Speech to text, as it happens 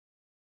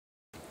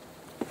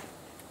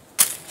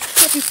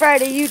Happy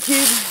Friday,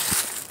 YouTube.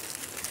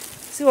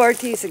 Sue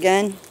Ortiz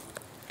again.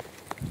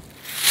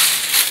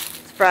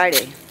 It's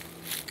Friday,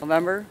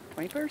 November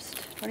 21st,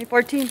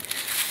 2014.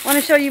 I want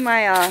to show you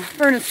my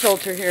furnace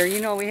filter here.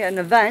 You know, we had an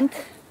event.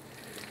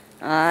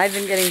 I've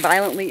been getting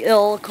violently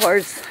ill, of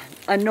course,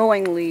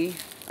 unwittingly,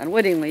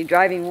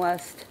 driving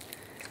west,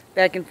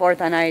 back and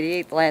forth on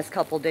I-88 the last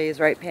couple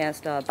days, right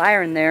past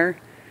Byron there,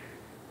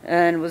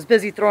 and was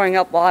busy throwing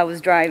up while I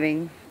was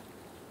driving.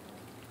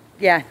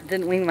 Yeah,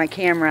 didn't leave my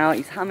camera out.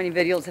 How many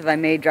videos have I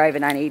made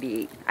driving on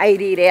 88?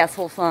 I-88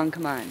 asshole song,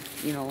 come on.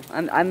 You know,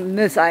 I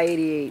miss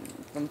I-88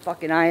 from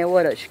fucking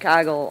Iowa to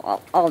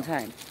Chicago all the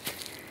time.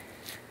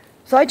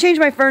 So I change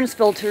my furnace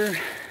filter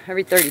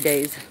every 30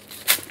 days.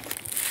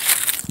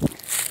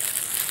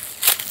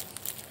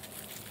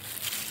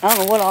 I don't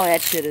know what all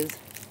that shit is.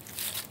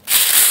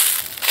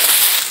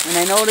 And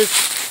I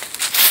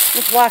noticed,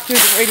 let's walk through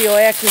the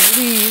radioactive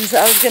leaves.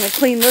 I was going to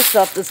clean this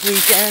up this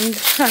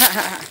weekend.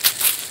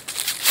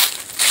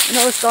 I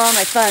noticed all on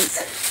my fence.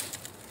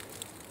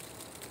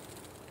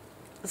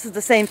 This is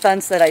the same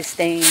fence that I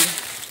stained.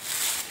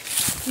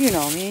 You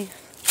know me.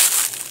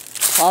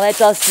 All that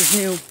dust is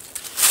new.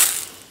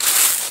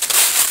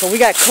 So we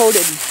got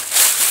coated.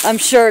 I'm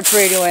sure it's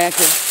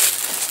radioactive.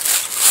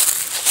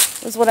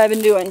 This is what I've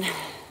been doing.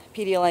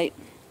 Pedialyte.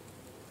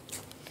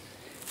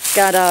 It's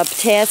got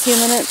potassium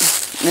in it.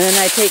 And then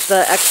I take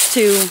the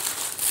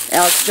X2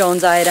 Alex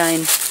Jones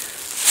iodine.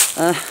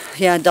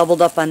 Yeah,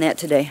 doubled up on that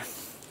today.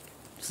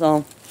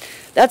 So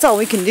that's all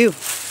we can do.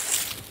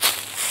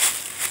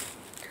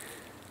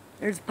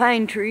 There's a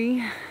pine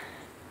tree.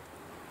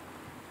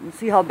 You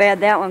see how bad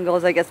that one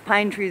goes. I guess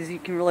pine trees, you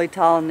can really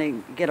tell, and they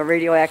get a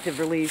radioactive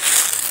release.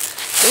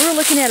 So we're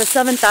looking at a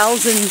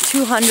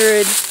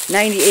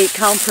 7,298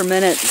 count per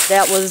minute.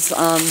 That was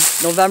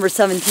November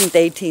 17th,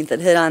 18th. It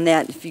hit on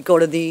that. If you go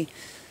to the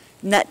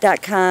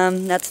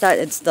net.com,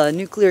 it's the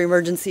nuclear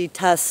emergency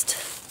test,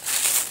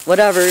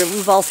 whatever.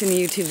 We've all seen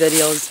the YouTube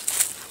videos.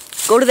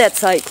 Go to that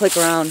site, click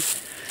around.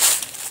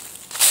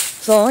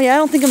 So yeah, I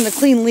don't think I'm going to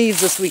clean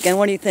leaves this weekend.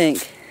 What do you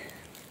think?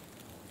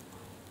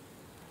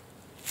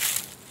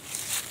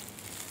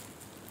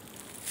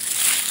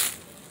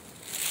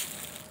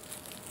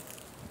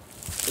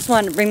 Just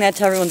wanted to bring that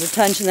to everyone's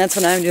attention. That's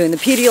what I'm doing. The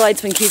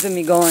Pedialyte's been keeping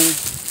me going.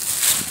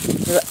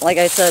 Like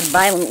I said,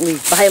 violently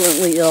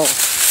ill.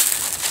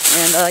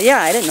 And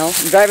yeah, I didn't know.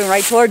 I'm driving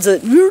right towards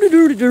it.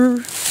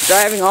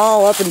 Driving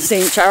all up in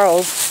St.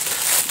 Charles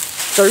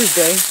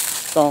Thursday.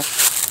 So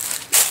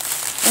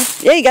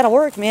yeah, you gotta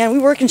work, man. We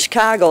work in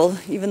Chicago,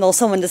 even though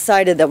someone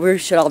decided that we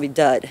should all be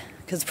dead.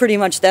 Because pretty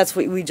much that's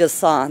what we just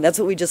saw. That's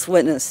what we just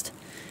witnessed.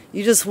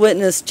 You just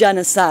witnessed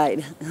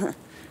genocide.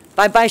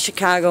 Bye-bye,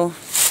 Chicago.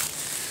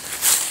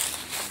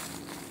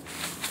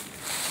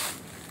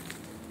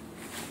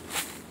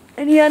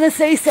 Any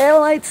NSA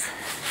satellites?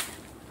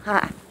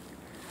 Ha.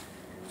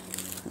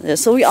 Yeah,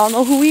 so we all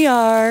know who we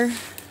are.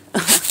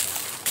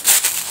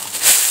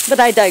 But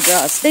I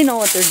digress. They know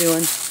what they're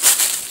doing.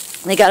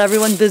 They got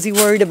everyone busy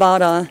worried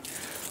about, a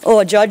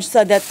judge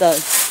said that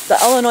the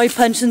Illinois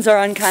pensions are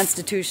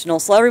unconstitutional.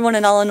 So everyone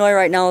in Illinois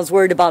right now is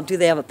worried about, do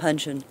they have a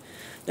pension?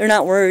 They're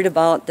not worried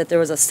about that there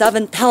was a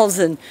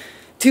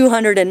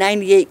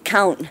 7,298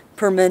 count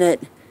per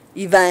minute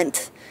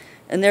event.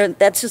 And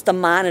that's just a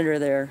monitor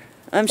there.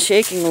 I'm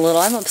shaking a little.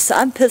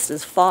 I'm pissed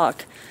as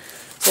fuck.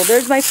 So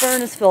there's my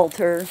furnace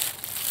filter.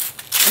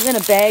 I'm going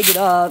to bag it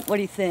up. What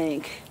do you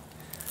think?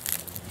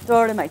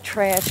 Throw it in my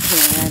trash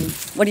can.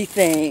 What do you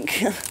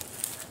think?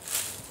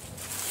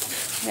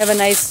 Have a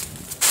nice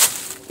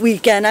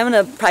weekend. I'm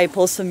going to probably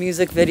post some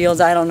music videos.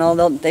 I don't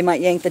know. They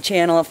might yank the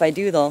channel if I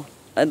do, though.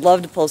 I'd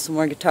love to post some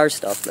more guitar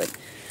stuff. But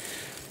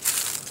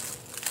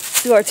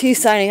Sue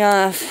Ortiz signing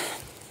off.